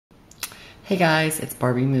Hey guys, it's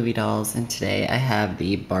Barbie Movie Dolls, and today I have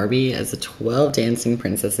the Barbie as the 12 Dancing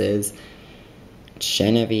Princesses.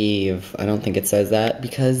 Genevieve, I don't think it says that,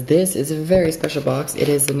 because this is a very special box. It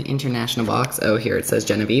is an international box. Oh, here it says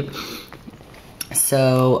Genevieve.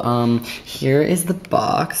 So, here is the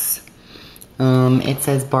box. It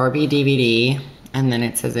says Barbie DVD, and then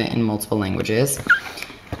it says it in multiple languages.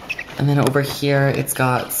 And then over here, it's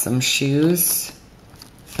got some shoes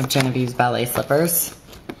of Genevieve's ballet slippers.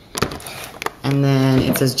 And then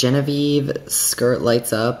it says Genevieve skirt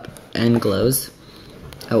lights up and glows.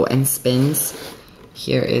 Oh, and spins.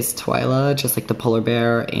 Here is Twyla, just like the polar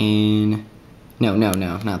bear in... No,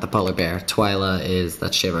 not the polar bear. Twyla is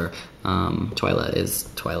that Shiver. Twyla is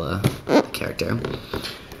Twyla, the character.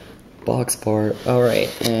 Box part.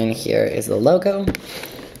 Alright, and here is the logo.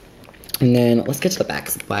 And then let's get to the back,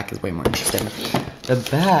 because the back is way more interesting. The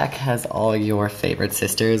back has all your favorite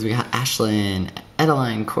sisters. We got Ashlyn,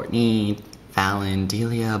 Adeline, Courtney, Fallon,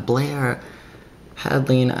 Delia, Blair,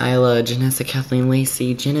 Hadley and Isla, Janessa, Kathleen,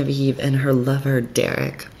 Lacey, Genevieve, and her lover,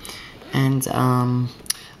 Derek. And, I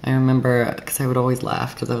remember, because I would always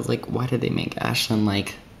laugh, because I was like, why did they make Ashlyn,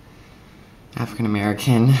 like,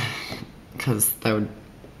 African-American? Because that would,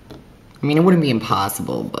 I mean, it wouldn't be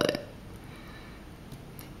impossible, but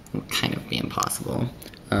it would kind of be impossible.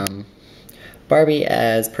 Barbie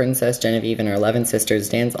as Princess Genevieve and her 11 sisters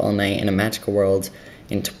dance all night in a magical world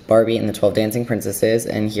in Barbie and the 12 Dancing Princesses,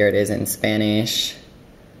 and here it is in Spanish,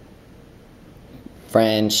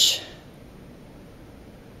 French,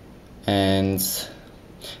 and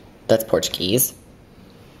that's Portuguese.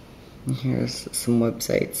 And here's some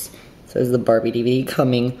websites. It says the Barbie DVD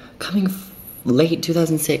coming late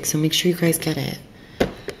 2006, so make sure you guys get it.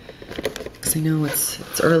 Because I know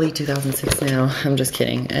it's early 2006 now. I'm just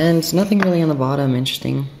kidding. And nothing really on the bottom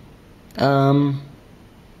interesting. Because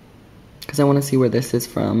I want to see where this is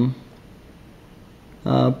from.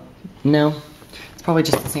 No. It's probably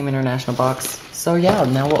just the same international box. So yeah,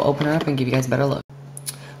 now we'll open her up and give you guys a better look.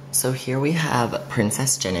 So here we have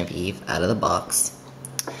Princess Genevieve out of the box.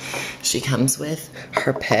 She comes with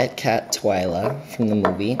her pet cat Twyla from the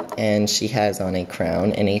movie, and she has on a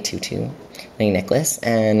crown and a tutu and a necklace,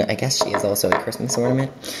 and I guess she is also a Christmas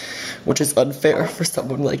ornament, which is unfair for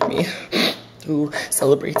someone like me who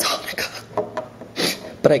celebrates Hanukkah.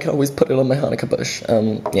 But I can always put it on my Hanukkah bush.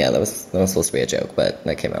 Yeah, that was supposed to be a joke, but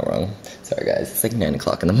that came out wrong. Sorry guys, it's like 9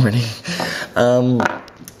 o'clock in the morning.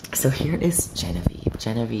 So here is Genevieve.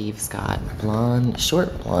 Genevieve's got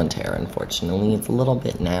short blonde hair, unfortunately. It's a little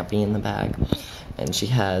bit nappy in the back. And she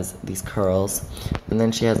has these curls. And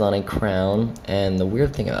then she has on a crown. And the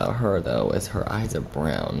weird thing about her, though, is her eyes are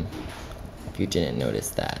brown. If you didn't notice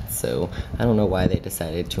that. So I don't know why they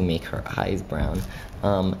decided to make her eyes brown.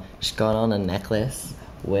 She got on a necklace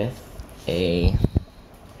with a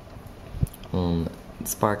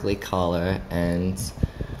sparkly collar and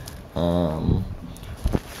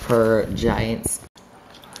her giant,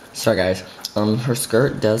 sorry guys, her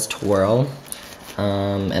skirt does twirl,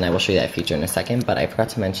 and I will show you that feature in a second, but I forgot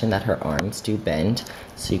to mention that her arms do bend,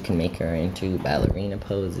 so you can make her into ballerina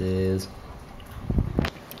poses,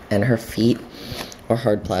 and her feet are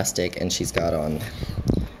hard plastic, and she's got on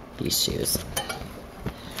these shoes.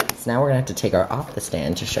 So now we're gonna have to take her off the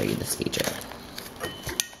stand to show you this feature.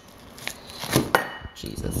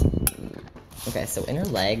 Jesus. Okay, so in her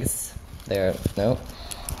legs, there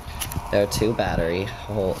are 2 battery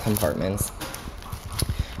hole compartments.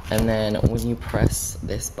 And then when you press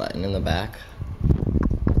this button in the back,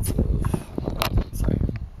 let's move. Hold on, sorry.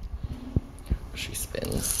 She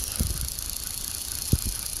spins.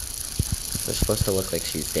 So it's supposed to look like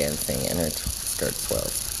she's dancing and her skirt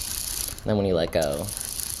swirls. And then when you let go,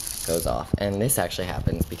 it goes off. And this actually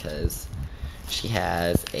happens because she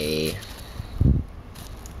has a, you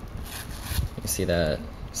see that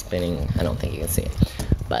spinning? I don't think you can see it.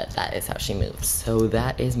 But that is how she moves. So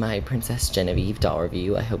that is my Princess Genevieve doll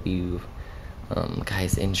review. I hope you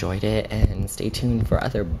guys enjoyed it, and stay tuned for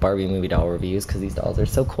other Barbie movie doll reviews, because these dolls are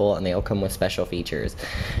so cool and they all come with special features.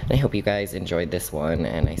 And I hope you guys enjoyed this one,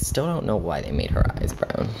 and I still don't know why they made her eyes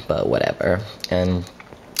brown, but whatever. And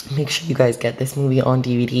make sure you guys get this movie on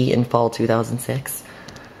DVD in fall 2006.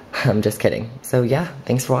 I'm just kidding. So yeah,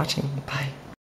 thanks for watching. Bye.